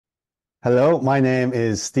Hello, my name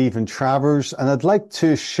is Stephen Travers, and I'd like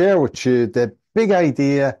to share with you the big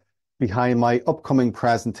idea behind my upcoming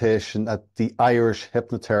presentation at the Irish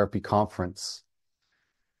Hypnotherapy Conference.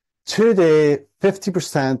 Today,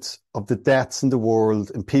 50% of the deaths in the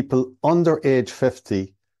world in people under age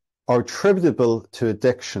 50 are attributable to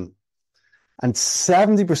addiction, and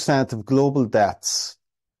 70% of global deaths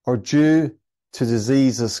are due to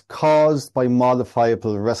diseases caused by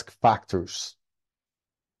modifiable risk factors.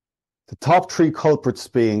 The top three culprits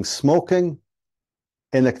being smoking,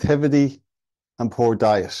 inactivity, and poor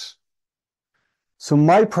diet. So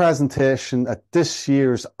my presentation at this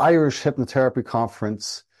year's Irish Hypnotherapy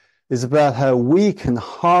Conference is about how we can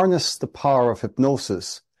harness the power of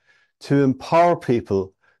hypnosis to empower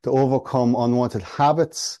people to overcome unwanted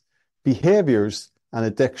habits, behaviors, and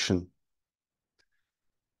addiction.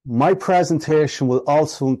 My presentation will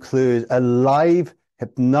also include a live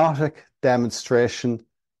hypnotic demonstration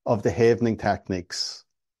of the havening techniques.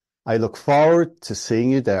 I look forward to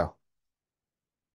seeing you there.